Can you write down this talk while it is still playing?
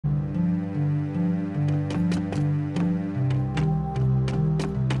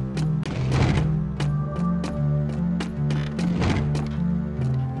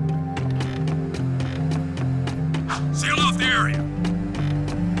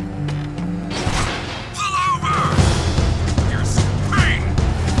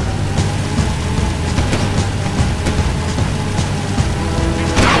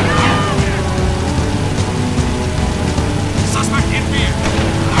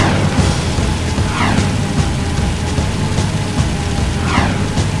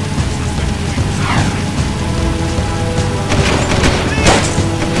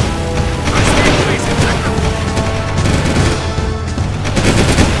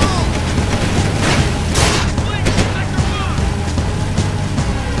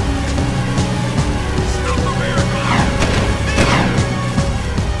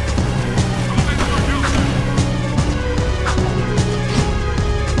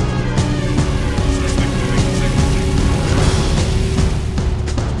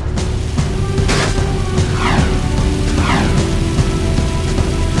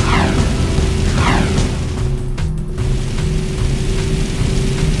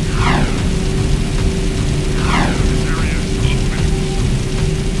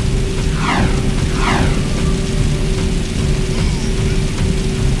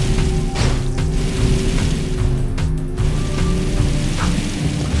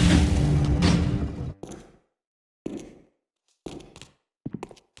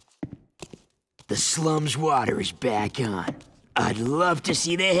The slum's water is back on. I'd love to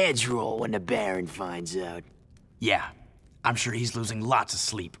see their heads roll when the Baron finds out. Yeah, I'm sure he's losing lots of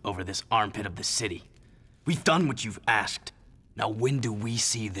sleep over this armpit of the city. We've done what you've asked. Now when do we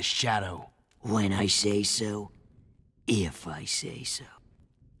see the shadow? When I say so, if I say so.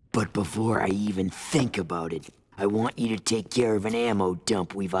 But before I even think about it, I want you to take care of an ammo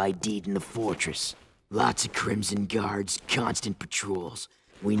dump we've ID'd in the fortress. Lots of Crimson Guards, constant patrols.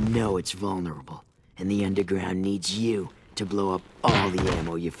 We know it's vulnerable, and the Underground needs you to blow up all the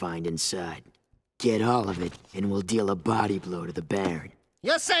ammo you find inside. Get all of it, and we'll deal a body blow to the Baron.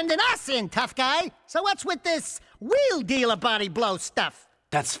 You're sending us in, tough guy. So what's with this we'll deal a body blow stuff?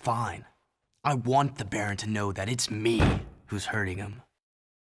 That's fine. I want the Baron to know that it's me who's hurting him.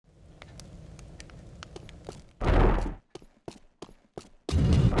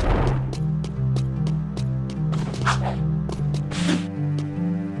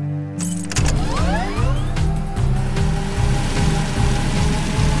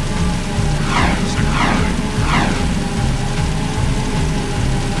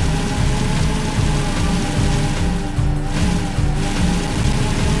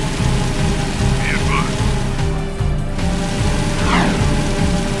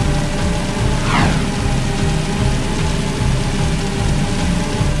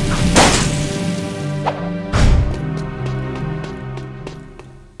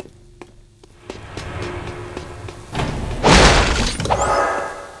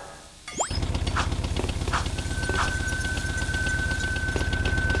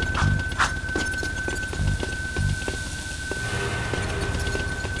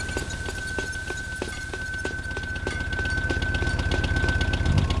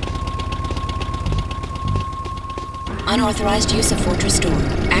 Unauthorized use of Fortress Door.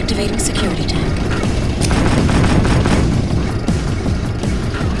 Activating security tank.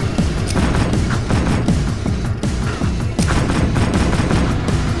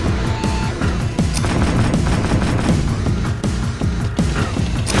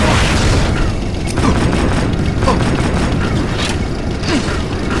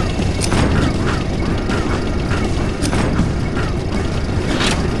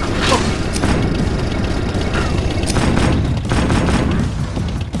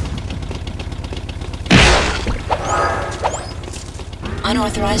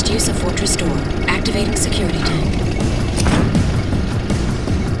 Unauthorized use of Fortress Door. Activating security tank.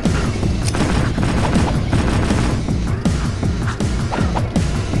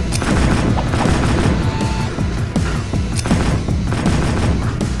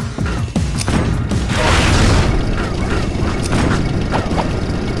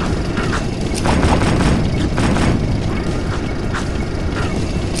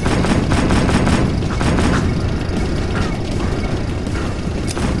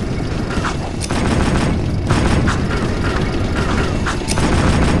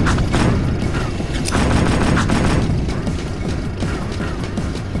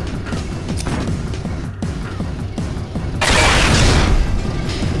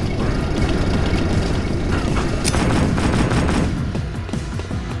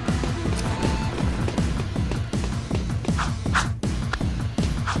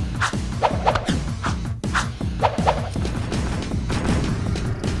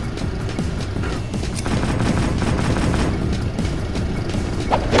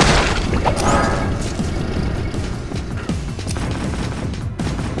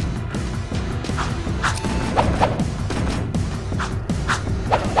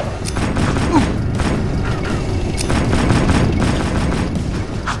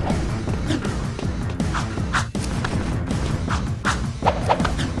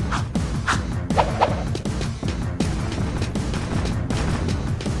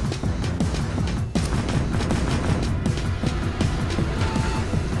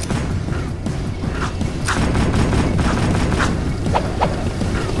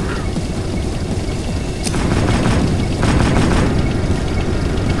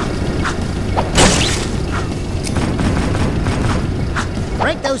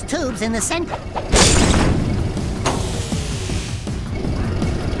 Break those tubes in the center.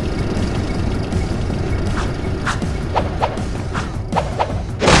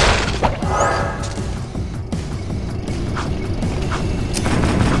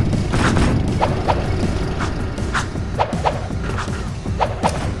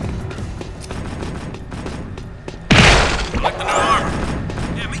 I like the new armor.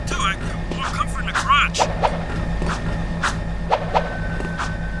 Yeah, me too. I want more comfort in the crotch.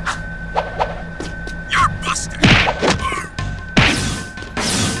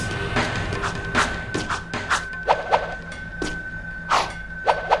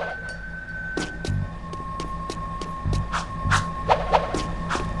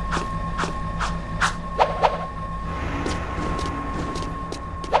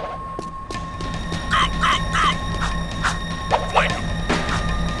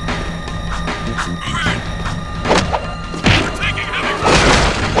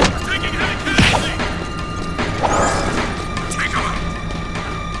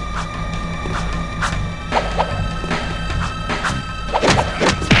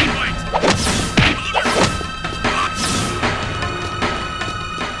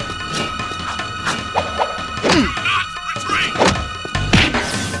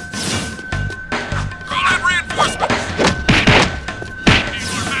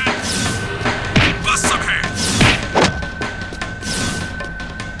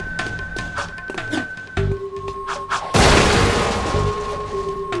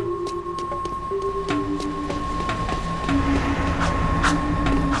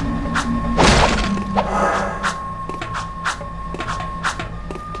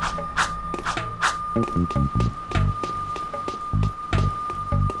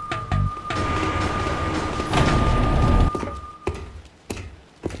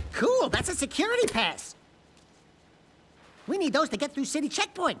 security pass. We need those to get through city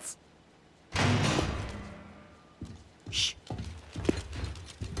checkpoints. Shh.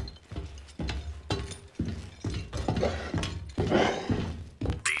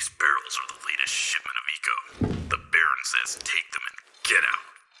 These barrels are the latest shipment of Eco. The Baron says take them and get out.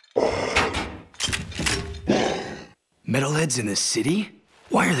 Metalheads in the city?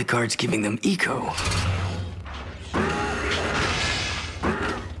 Why are the guards giving them Eco?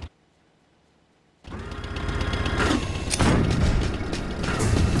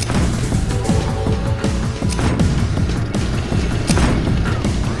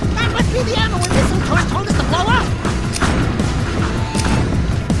 That must be the ammo when missile car told us to blow up.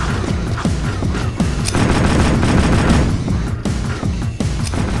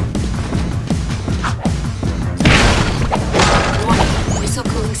 Missile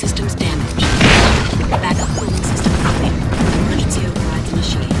cooling systems damaged. Backup cooling system failure. Emergency overrides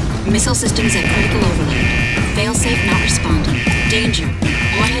initiated. Missile systems at critical overload. Failsafe not responding. Danger.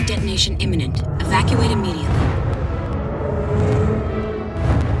 Warhead detonation imminent. Evacuate immediately.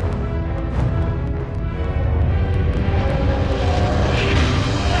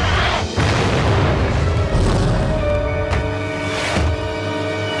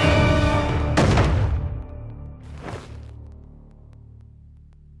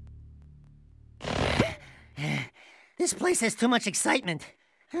 This place has too much excitement.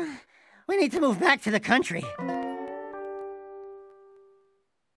 We need to move back to the country.